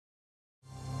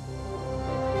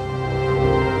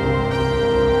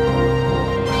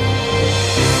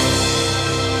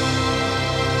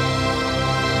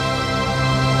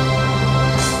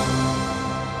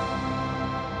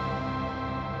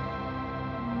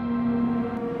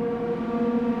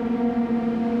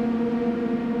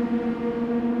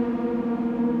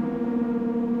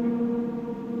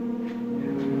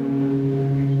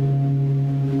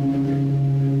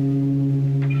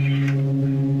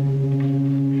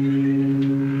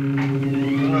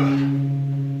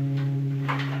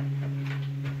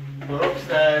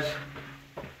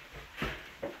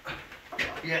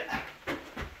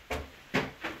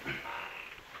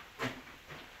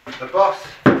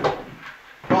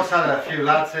just had a few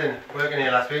lads in working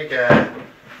here last week.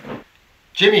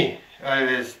 Jimmy,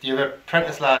 is the other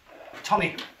apprentice lad.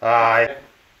 Tommy. Aye.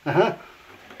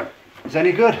 Is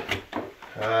any good?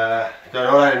 Don't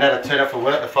know, I never turned up for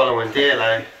work the following day,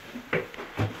 like.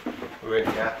 We're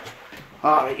in here.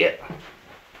 Alright, yeah.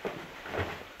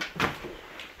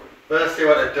 We'll see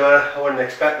what they're doing. I wouldn't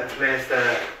expect the place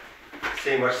to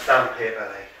see much sandpaper,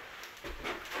 like.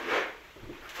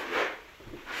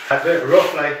 It's a bit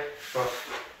rough, like, but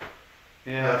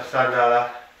yeah. Sand all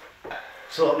that.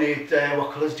 So need,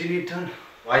 what colours do you need done?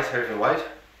 White, everything white.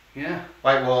 Yeah.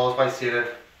 White walls, white ceiling,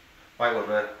 white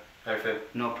woodwork, everything.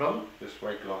 No problem. Just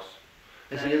white gloss.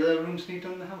 Is any other rooms need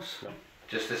done in the house? No.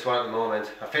 Just this one at the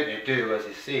moment. I think they do, as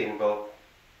you've seen, but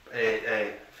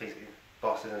I think the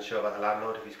boss isn't sure about the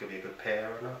landlord if he's going to be a good payer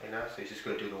or not, you know, so he's just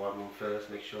going to do the one room first,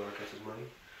 make sure he gets his money.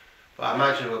 But I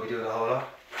imagine we'll be doing a whole lot.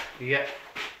 Yeah.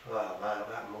 Oh man,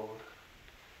 that mould.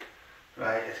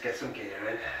 Right, let's get some gear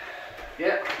in.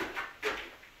 Yeah.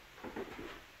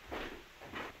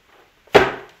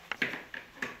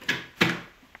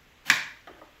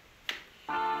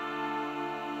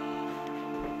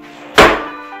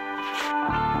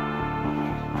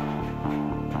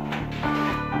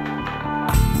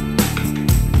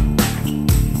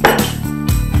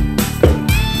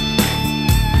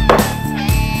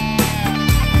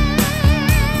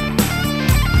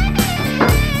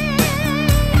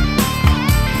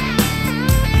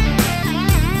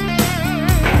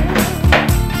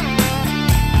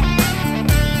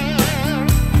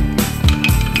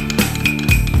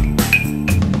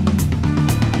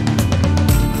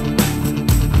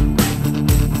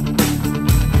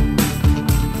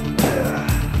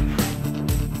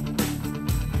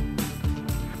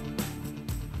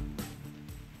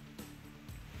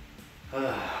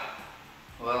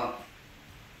 Well,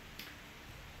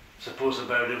 suppose I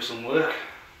better do some work.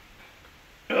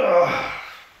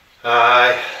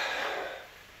 Aye.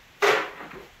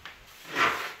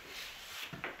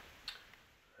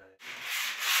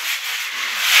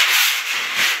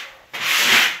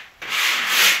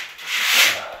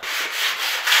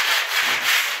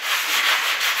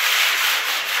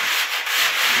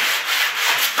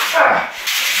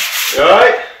 You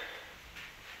alright?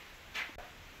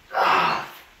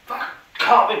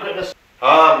 Carpet grippers.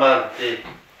 Ah man, the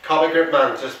carpet grip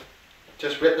man,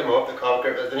 just rip them up, the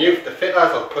carpet grippers. The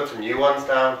fitters will put some new ones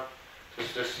down.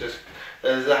 Just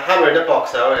there's a hammer in the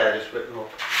box out there, just rip them up.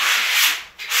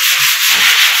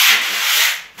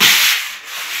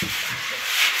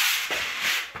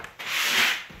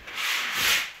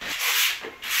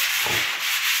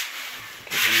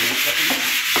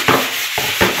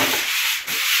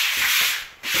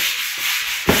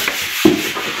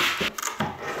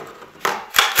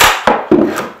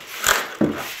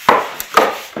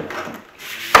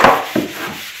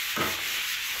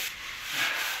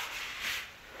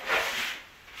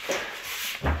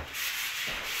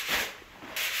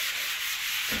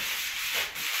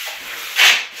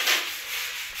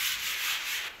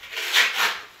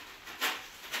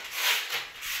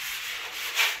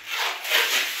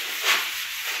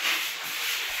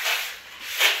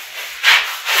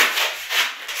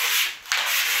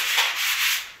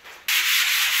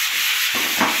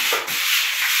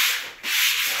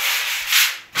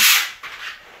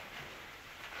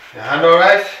 Your hand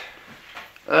alright?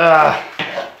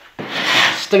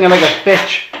 Stinging like a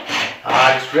bitch.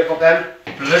 Just rip up them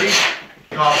bloody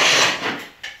carpet.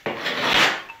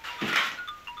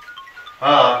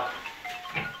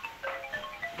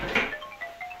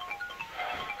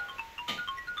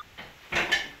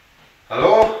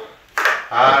 Hello?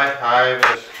 Hi,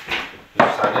 just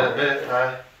standing a bit,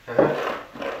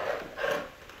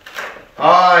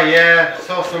 yeah,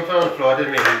 saw something on the floor,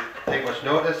 didn't really take much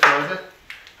notice, was it?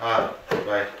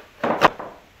 Right.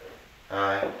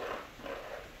 Aye,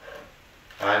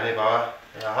 neighbour.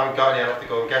 I haven't got any, I'll have to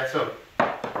go and get some.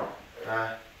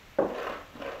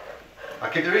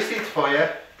 I'll keep the receipts for you.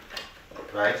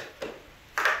 Right.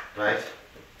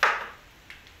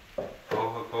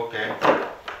 Oh, okay.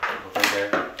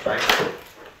 Right.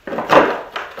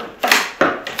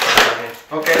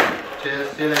 Okay, cheers,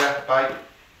 see you later, bye.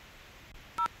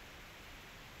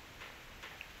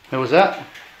 Who was that?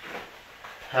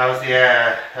 That was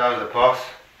the boss.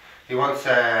 He wants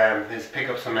us to pick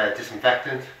up some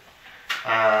disinfectant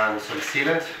and some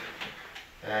sealant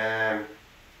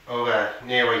over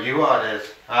near where you are.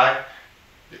 There's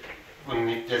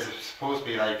supposed to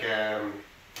be like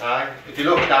if you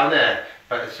look down there,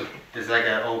 but there's like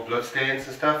old blood stains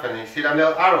and stuff, and you see them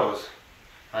little arrows,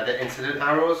 the incident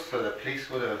arrows, so the police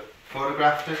would have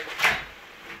photographed it.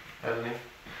 I don't know.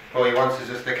 What he wants is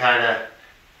just to kind of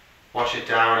wash it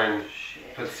down and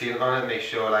put sealant on it, make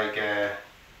sure like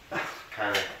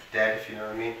kind of dead, if you know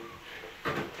what I mean.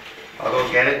 I'll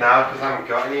go get it now because I haven't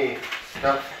got any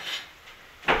stuff.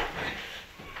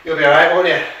 You'll be alright, won't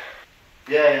you?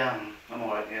 Yeah, I'm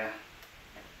alright, yeah.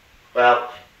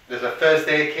 Well, there's a first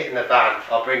aid kit in the van.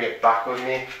 I'll bring it back with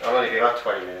me. I'll only be about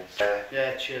 20 minutes.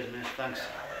 Yeah, cheers mate, thanks.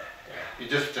 You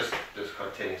just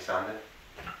continue sanding.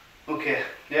 Okay,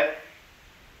 yeah.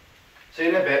 See you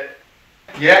in a bit.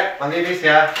 Yeah, I'll leave this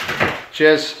here.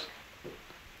 Cheers.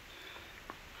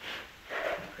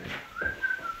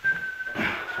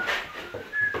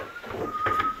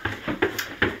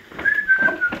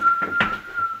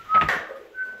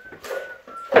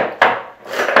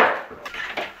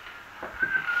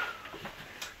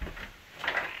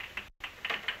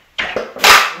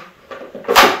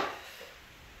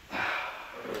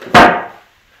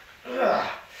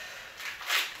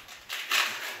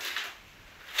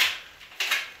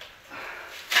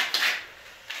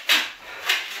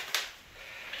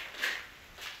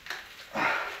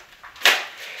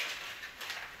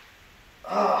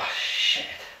 Oh shit.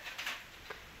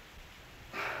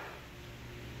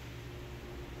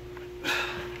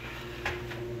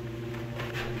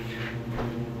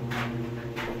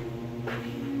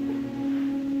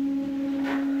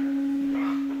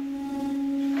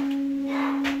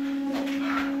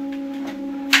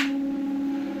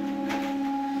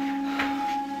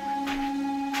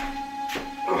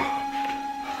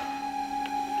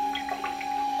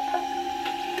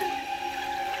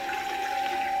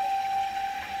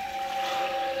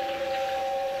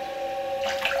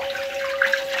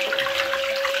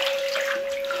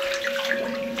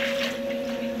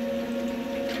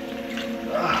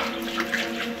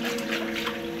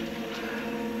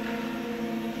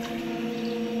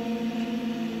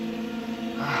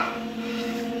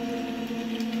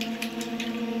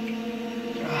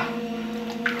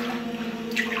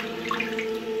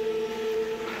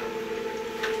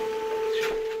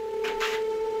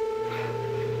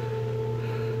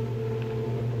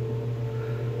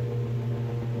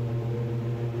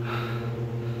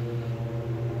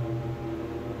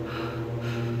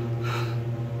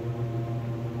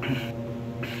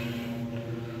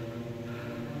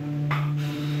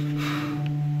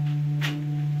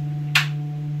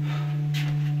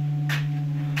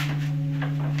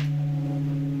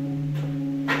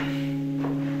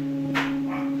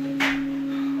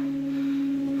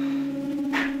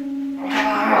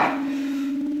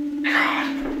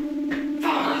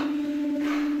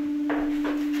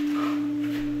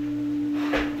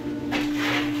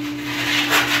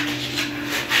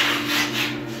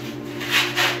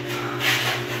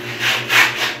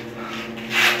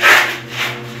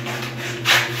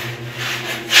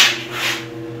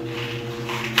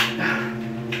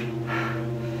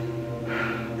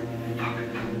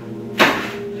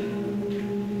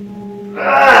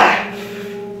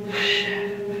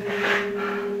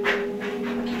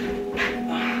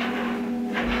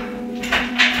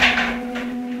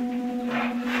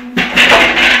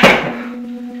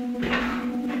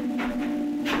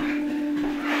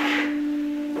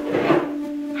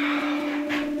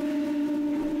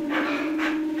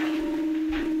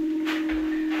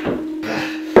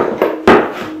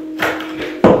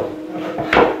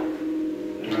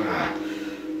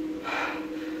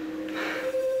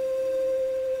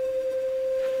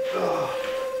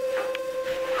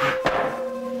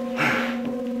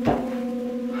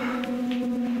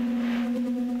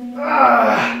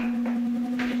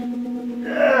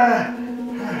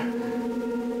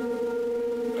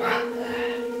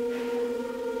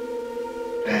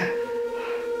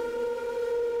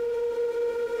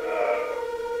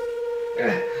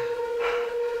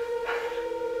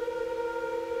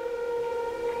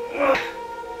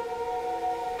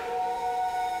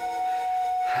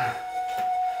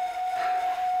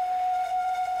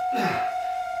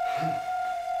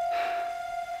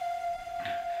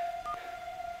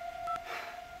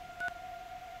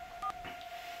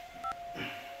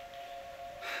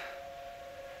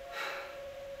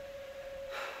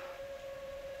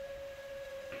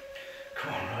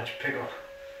 Come on, Rog, pick up.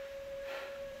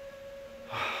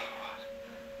 Oh, what?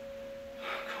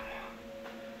 Come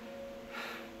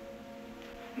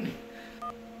on.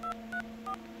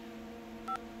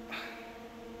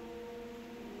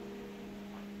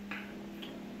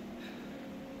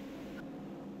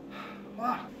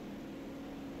 What?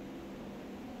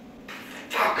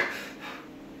 Fuck!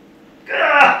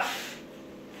 Ah!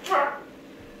 Fuck!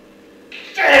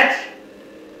 Shit!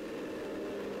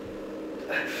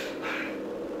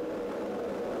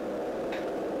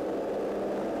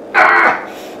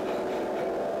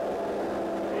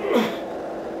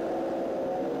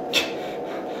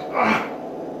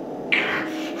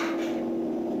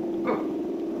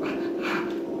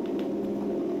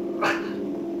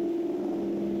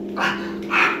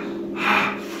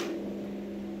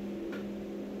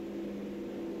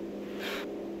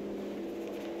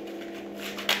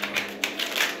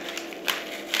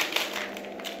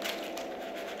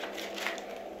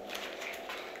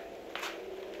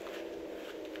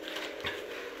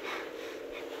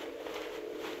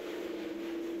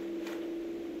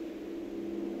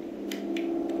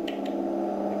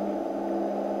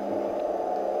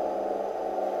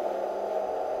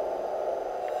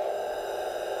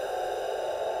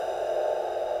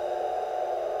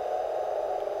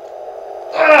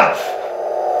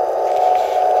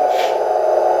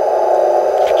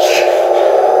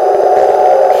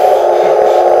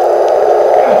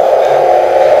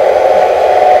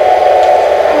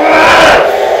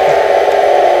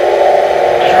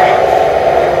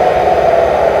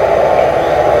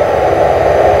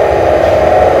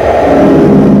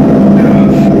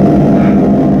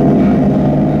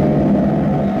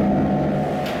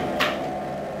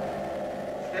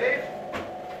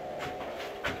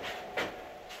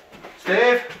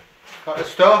 Steve, got the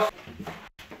stuff.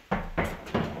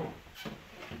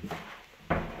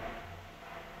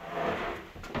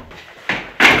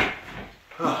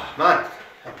 Oh man,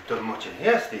 haven't done much in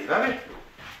here, Steve, have you?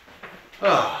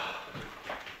 Oh.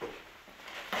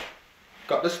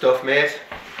 Got the stuff, mate.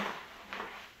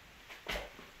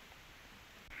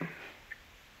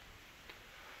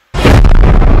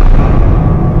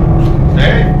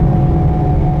 Steve?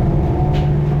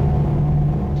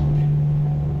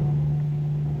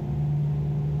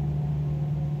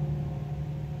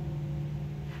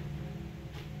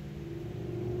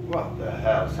 What the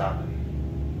hell's happening?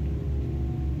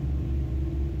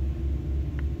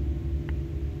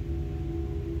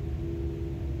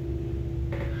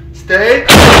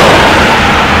 Steve?